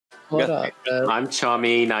What up, Dev? I'm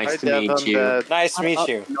Chummy. Nice to Dev, meet I'm you. Dev. Nice to meet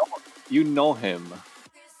you. You know him.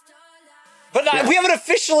 But we haven't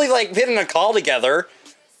officially like been in a call together.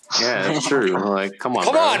 Yeah, that's true. Like, come on,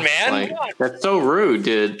 Come bro. on, man. Like, that's so rude,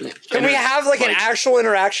 dude. Can we have like an actual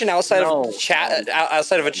interaction outside of chat?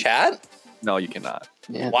 Outside of a chat? No, you cannot.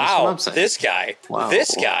 Yeah, that's what Wow, I'm saying. this guy. Wow.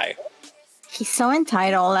 This guy. He's so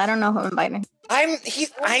entitled. I don't know who invited him.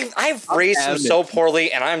 I've raised him so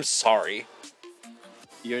poorly, and I'm sorry.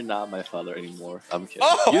 You're not my father anymore. I'm kidding.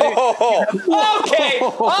 Oh, okay.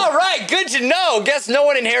 All right. Good to know. Guess no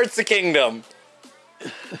one inherits the kingdom.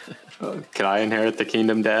 Can I inherit the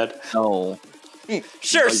kingdom, Dad? No.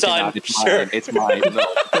 Sure, No, son. it's Sure. mine. It's mine. No.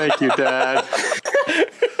 Thank you, Dad.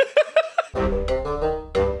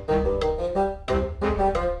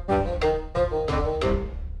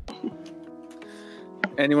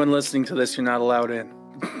 Anyone listening to this, you're not allowed in.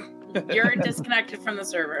 You're disconnected from the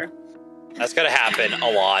server. That's gonna happen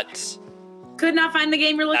a lot. Could not find the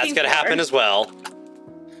game you're looking for. That's gonna happen as well.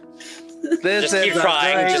 This Just keep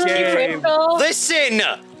trying. Just keep Rachel, Listen!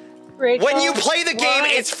 Rachel, When you play the game,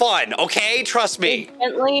 it's fun, okay? Trust me.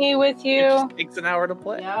 Gently with you. It takes an hour to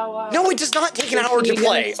play. Yeah, wow. No, it does not take an hour to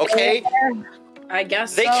play, okay? I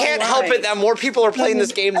guess They so, can't help it that more people are playing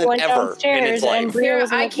this game I than went ever in its downstairs and life. Bria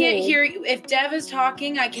was in I the can't cave. hear you. If Dev is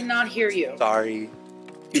talking, I cannot hear you. Sorry.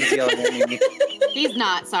 He's yelling at me. He's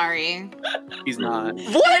not sorry. He's not.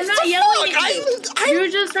 What? I'm not yelling fuck? at you.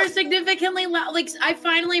 You just are significantly loud. Like, I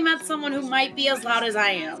finally met someone who might be as loud as I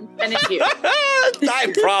am, and it's you.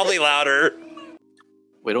 I'm probably louder.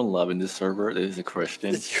 We don't love in this server. This is a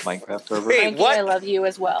Christian Minecraft server. Wait, Frankie, what? I love you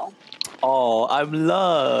as well. Oh, I'm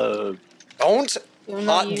loved. Don't Even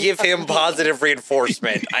though you give him fucking- positive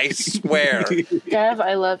reinforcement. I swear. Dev,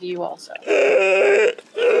 I love you also.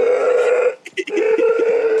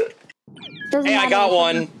 Doesn't Hey, I matter got if you-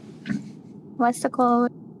 one. What's the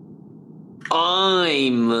code?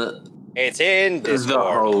 I'm It's in the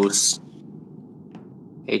Discord. host.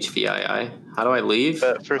 HVII. How do I leave?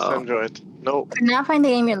 First time joined. Nope. Could not find the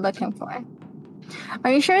game you're looking for.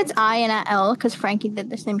 Are you sure it's I and not L? Because Frankie did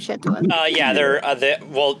the same shit to us. Yeah, they're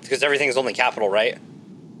well, because everything's only capital, right?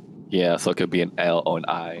 Yeah, so it could be an L or an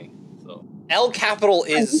I. So L capital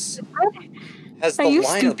has the Are you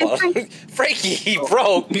line at the stupid, bottom. Frankie, he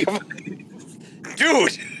broke. Dude,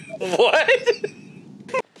 what?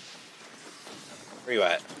 Where you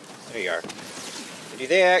at? There you are. Gotta do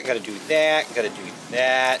that, gotta do that, gotta do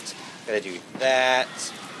that, gotta do that,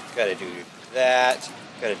 gotta do that,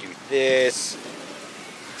 gotta do this.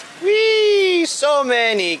 Whee! So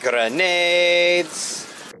many grenades.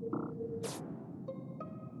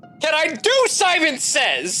 Can I do Simon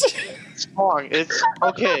Says? Schlong. It's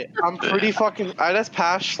okay. I'm pretty fucking. I just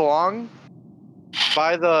passed Schlong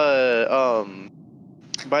by the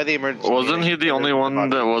emergency. Wasn't he the only one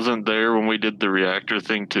that wasn't there when we did the reactor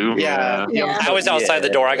thing too? Yeah. I was outside the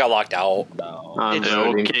door. I got locked out. no. I'm It's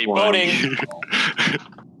voting. okay, Voting.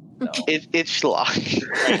 No. It's Schlong.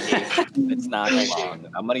 It's not Schlong.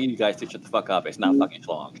 I'm gonna need you guys to shut the fuck up. It's not fucking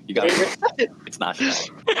Schlong. You guys. It's not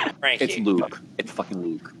Schlong. Frankie. It's Luke. It's fucking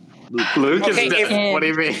Luke. Luke Okay, is if- what do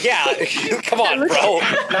you mean? Yeah, come on, bro.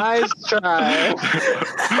 Nice try.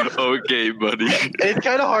 Okay, buddy. It's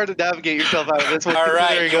kind of hard to navigate yourself out of this one. All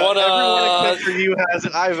right, considering, you wanna- everyone except for you has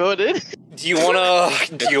an I voted. Do you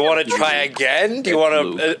wanna try again? Do you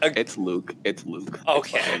wanna? It's Luke. It's Luke.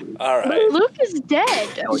 Okay, all right. Luke is dead.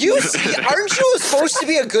 You see, aren't you supposed to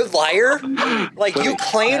be a good liar? Like you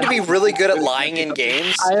claim to be really good at lying in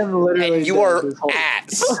games, I am literally. and you are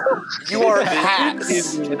ass. You are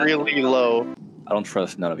It's ass. really low. I don't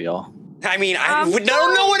trust none of y'all. I mean,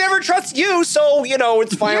 no one ever trusts you, so you know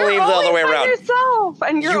it's finally the other way around. Yourself,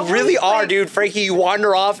 and You really are, dude. Frankie, you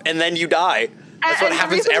wander off and then you die. That's what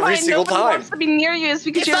happens every single time. Wants to be near you is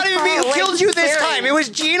because It's not even me who killed you this time. It was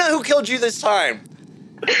Gina who killed you this time.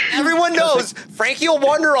 Everyone knows Frankie will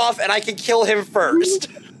wander off and I can kill him first.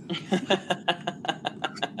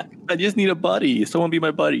 I just need a buddy. Someone be my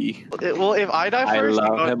buddy. Well, if I die I first,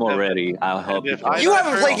 love you him go- already. I'll help you. If I- You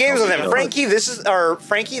haven't played games with him. I'll Frankie, this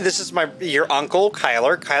is your uncle,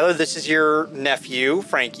 Kyler. Kyler, this is your nephew,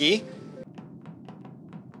 Frankie.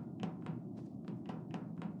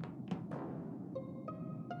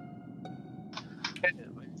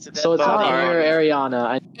 So it's not here,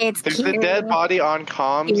 Ariana. It's There's the Kiri. dead body on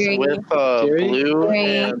comms Kiri. with Kiri? Blue Kiri.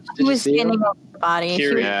 and He was see him? standing over the body.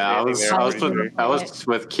 Kiri. Yeah, I was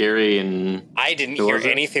with Kiri and I didn't Who hear was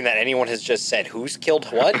it? anything that anyone has just said. Who's killed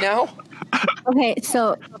what now? Okay,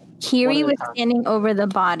 so Kiri One was at a time. standing over the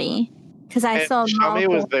body. Because I And saw Shami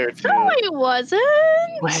was multiple. there too. No, it wasn't.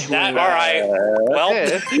 That, all right. Well,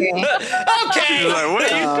 okay.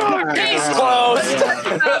 Case closed.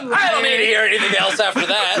 I don't need to hear anything else after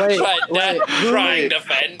that. Trying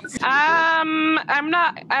defense. I'm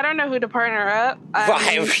not. I don't know who to partner up.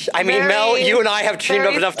 I mean, Mel, you and I have teamed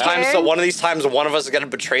up enough times, so scared. one of these times, one of us is gonna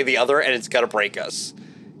betray the other, and it's gonna break us.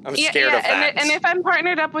 I'm scared of that. And if I'm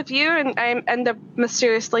partnered up with you and I end up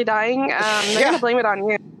mysteriously dying, they're gonna blame it on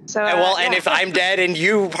you. So, and if I'm dead and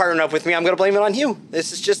you partner up with me, I'm gonna blame it on you.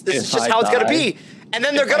 This is just how it's gonna be. And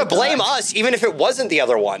then they're gonna blame us, even if it wasn't the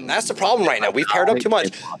other one. That's the problem right now. We've paired up too much.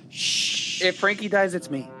 If Frankie dies, it's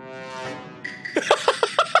me.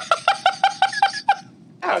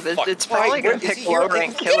 It's probably gonna pick low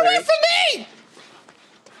rank Get away killers. from me!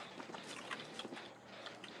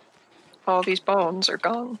 All these bones are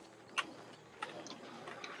gone.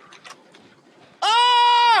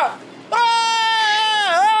 Ah!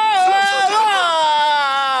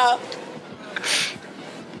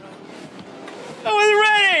 I wasn't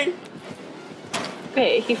ready!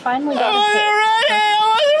 Okay, he finally got I his hit.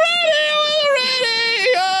 wasn't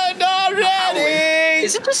ready! I'm not ready!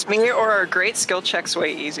 Is it just me, or are great skill checks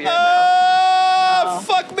way easier now?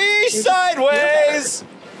 Fuck me sideways!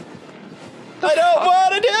 I don't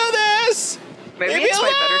want to do this! Maybe Leave me it's my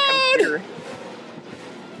better alone! computer.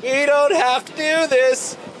 You don't have to do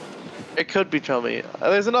this! It could be Chummy.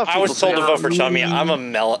 There's enough. I was told to vote for Chummy. I'm a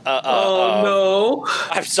no.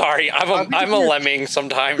 I'm sorry. I'm a lemming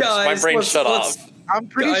sometimes. My brain shut off. I'm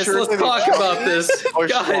pretty Guys, sure. let's talk about this. Or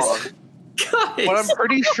Guys. Schlong. But I'm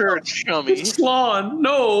pretty sure it's Chummy. Swan,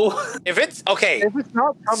 no. If it's okay, If it's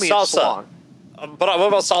not Chummy, it's salsa. Schlong. But what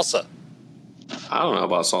about salsa? I don't know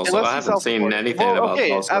about salsa. Unless I it's haven't seen self-report. anything Well, about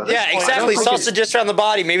okay, salsa. at this Yeah, point, I exactly. don't think Salsa just around the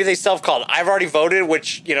body. Maybe they self-called. I've already voted,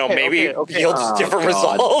 which maybe okay. yields different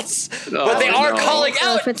God. results. No, but they are no. calling So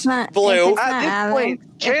out if it's not Blue. if it's At not this Alex, point,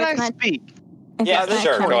 can if I it's not- speak? if Yeah, it's not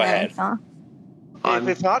sure, go Chummy, ahead. then If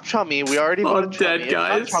it's not Chummy, we already I'm voted dead, Chummy. If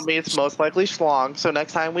guys. it's not Chummy, it's most likely Schlong. So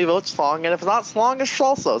next time we vote Schlong, and if it's not Schlong, it's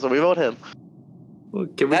Salsa. So we vote him. Well,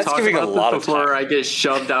 can we That's talk giving a about lot this of before time. I get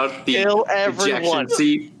shoved out the Kill ejection everyone.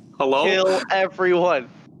 seat? Hello? Kill everyone.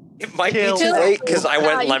 It might be Kill too late because I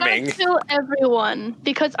went you lemming. gotta kill everyone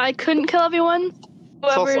because I couldn't kill everyone.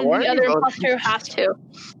 Whoever So why are the you other voting? imposter has to.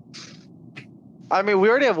 I mean, we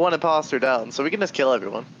already have one imposter down, so we can just kill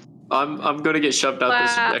everyone. I'm gonna get shoved out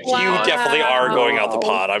this ejection You pod. definitely are going out the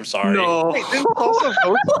pod. I'm sorry. No. Wait, didn't Salsa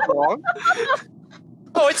vote Schlong?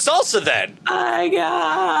 Oh, it's salsa then. I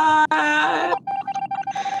got.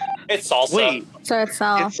 It's salsa. Wait, So it's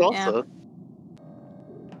all. it's Salsa.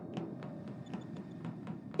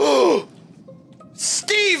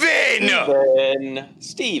 Steven!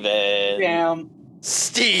 Steven. Damn.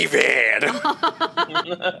 Steven!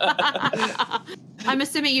 I'm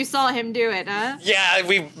assuming you saw him do it, huh? Yeah,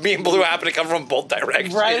 me and Blue happen to come from both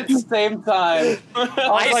directions. Right at the same time.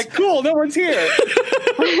 I was like, cool, no one's here.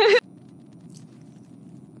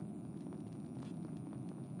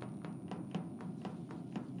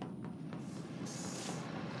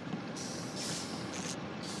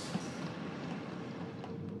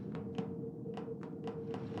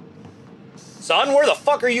 Son, where the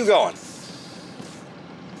fuck are you going?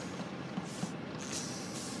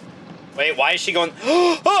 Wait, why is she going?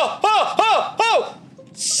 Oh!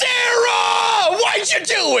 Sarah! Why'd you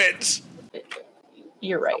do it?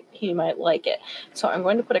 You're right. He might like it. So I'm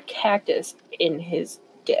going to put a cactus in his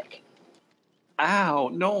dick. Ow,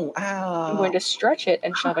 no, I'm ow. going to stretch it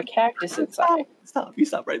and shove a cactus inside. Stop, you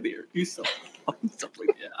stop right there. You stop. Stop right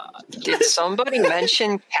there. Did somebody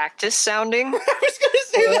mention cactus sounding? I was gonna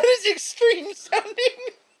say that is extreme sounding.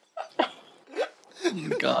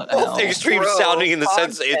 God, Both ow. extreme Bro, sounding in the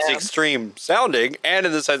sense it's goddamn. extreme sounding, and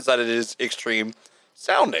in the sense that it is extreme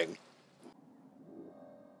sounding.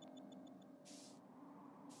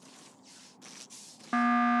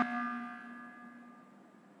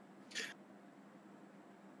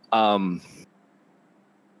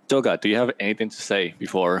 Doga, do you have anything to say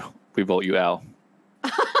before we vote you out?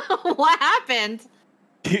 What happened?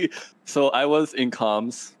 So I was in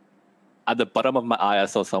comms. At the bottom of my eye, I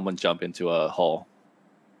saw someone jump into a hole.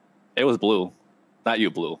 It was Blue. Not you,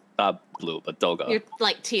 Blue. Not Blue, but Doga. You're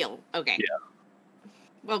like teal. Okay. Yeah.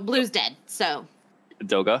 Well, Blue's dead, so.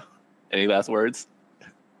 Doga, any last words?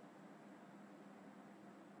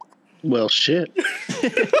 Well, shit.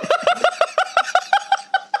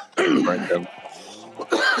 Burn them.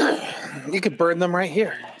 You could burn them right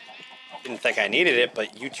here. Didn't think I needed it,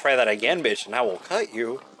 but you try that again, bitch, and I will cut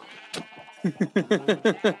you.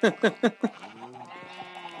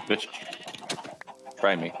 Bitch.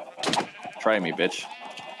 Try me. Try me, bitch.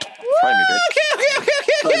 Try me,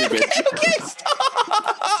 bitch. Okay,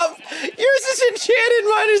 stop! Yours is enchanted,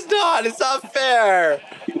 mine is not. It's not fair.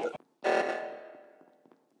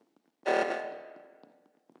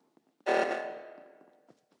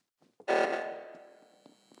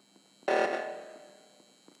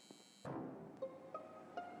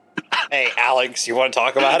 Hey, Alex, you want to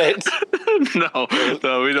talk about it? No,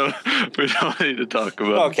 we don't need to talk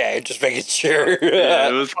about it. Okay, just making sure. Yeah,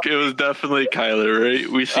 it was definitely Kyler, right?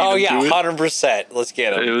 We see. Oh yeah, 100%. Let's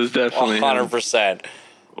get him. It was definitely 100%.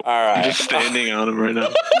 All right. I'm just standing on him right now.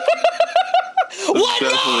 What?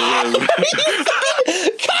 No!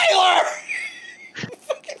 Kyler!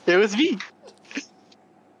 It was me.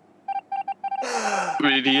 I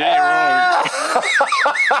mean, he ain't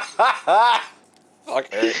wrong.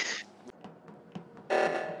 Okay.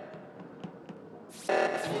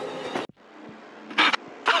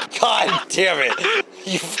 God damn it!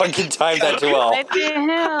 You fucking timed that too well. What the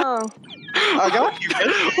hell? I got you.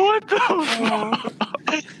 What the fuck?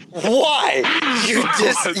 Why?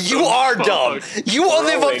 You are dumb. You won't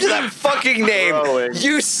live up to that fucking name.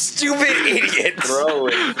 You stupid idiot.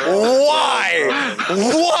 Why?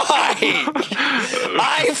 Why?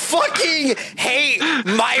 I fucking hate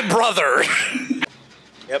my brother.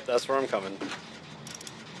 Yep, that's where I'm coming.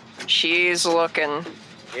 She's looking.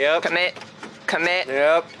 Yep. Commit.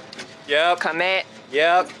 Yep. Commit.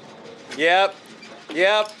 Yep.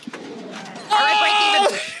 Alright, break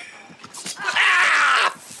even.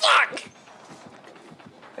 Ah! Fuck!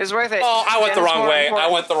 It's worth it. Oh, I went the wrong way. Important.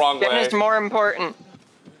 I went the wrong way. It's more important.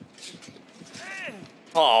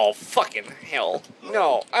 Oh, fucking hell.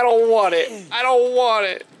 No, I don't want it. I don't want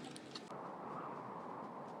it.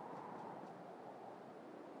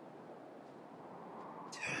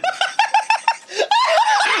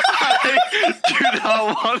 I do not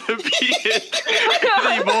want to be it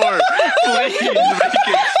anymore. Please make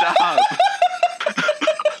it stop.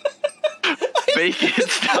 Make it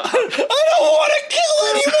stop. I don't want to kill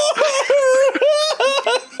anymore.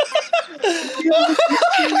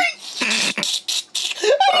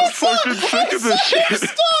 I'm fucking sick of this shit.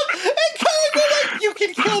 Stop! And kind of like, you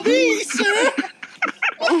can kill me, sir.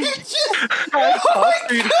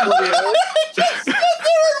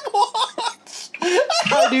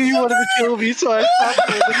 I knew you wanted to kill me, so I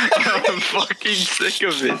stopped. I'm fucking sick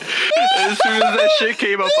of it. As soon as that shit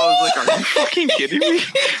came up, I was like, are you fucking kidding me?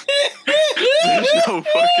 There's no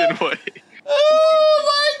fucking way. Oh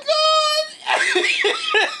my god!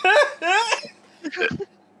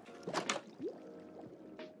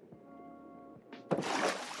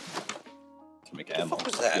 To make ammo. What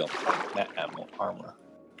was that? That ammo armor.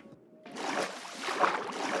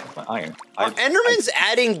 My iron. Are Endermans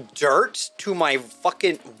adding dirt to my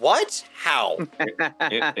fucking what? How?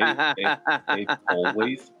 They've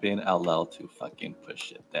always been allowed to fucking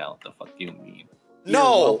push it down. The fuck you mean?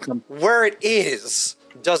 No, where it is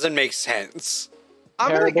doesn't make sense.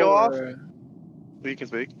 I'm gonna go off. You can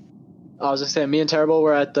speak. I was just saying, me and Terrible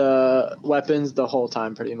were at the weapons the whole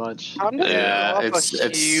time, pretty much. Yeah, it's.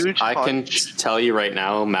 I can tell you right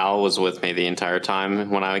now, Mal was with me the entire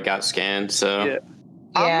time when I got scanned. So.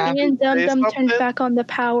 Yeah. Me and Dum turned back on the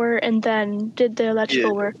power and then did the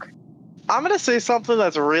electrical work. I'm gonna say something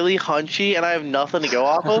that's really hunchy, and I have nothing to go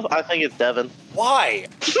off of. I think it's Devin. Why?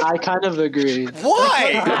 I kind of agree.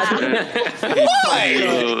 Why?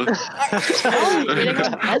 Why?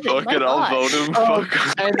 Fucking, I'll vote him.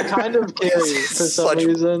 Fuck. And kind of Carrie for some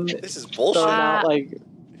reason. This is bullshit. Out, like,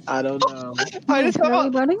 I don't know. I just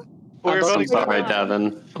have voting? We're voting. Sorry,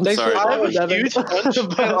 Devin. Sorry. I have a huge hunch,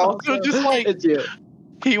 but also just like it's you.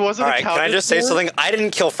 He wasn't. All right, can I just say something? I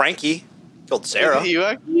didn't kill Frankie. Killed Sarah. You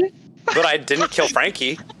actually? But I didn't kill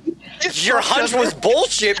Frankie. Your hunch was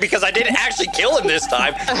bullshit because I didn't actually kill him this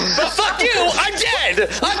time. But fuck you, I'm dead.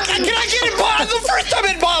 Can I get imposter? The first time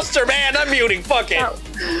imposter, man. I'm muting. Fuck it. That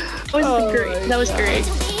was great. That was great.